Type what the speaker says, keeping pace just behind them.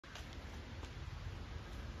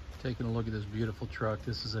Taking a look at this beautiful truck.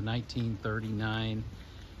 This is a 1939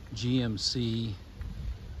 GMC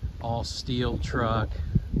all steel truck,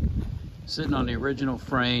 sitting on the original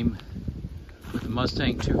frame with the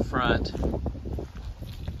Mustang 2 front.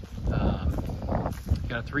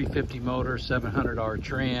 Got a 350 motor, 700R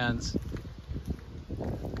trans.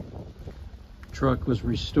 Truck was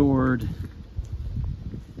restored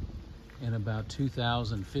in about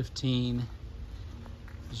 2015. It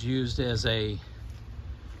was used as a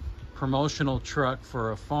promotional truck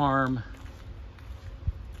for a farm,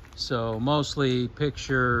 so mostly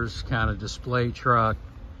pictures, kind of display truck.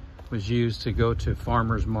 Was used to go to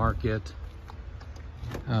farmers market,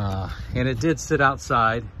 and it did sit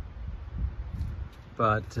outside,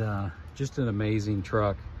 but just an amazing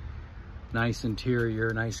truck. Nice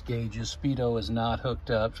interior, nice gauges. Speedo is not hooked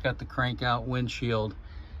up. It's got the crank out windshield.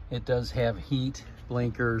 It does have heat,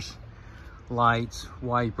 blinkers, lights,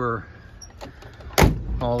 wiper.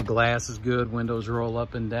 All the glass is good. Windows roll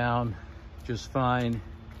up and down just fine.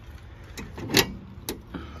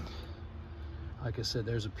 Like I said,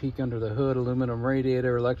 there's a peek under the hood, aluminum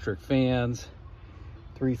radiator, electric fans,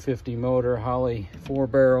 350 motor, Holley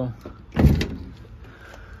 4-barrel.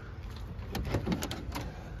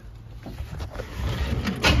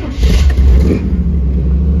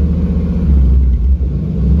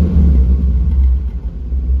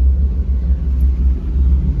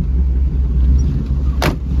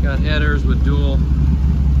 Got headers with dual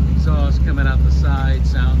exhaust coming out the side,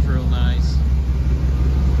 sounds real nice.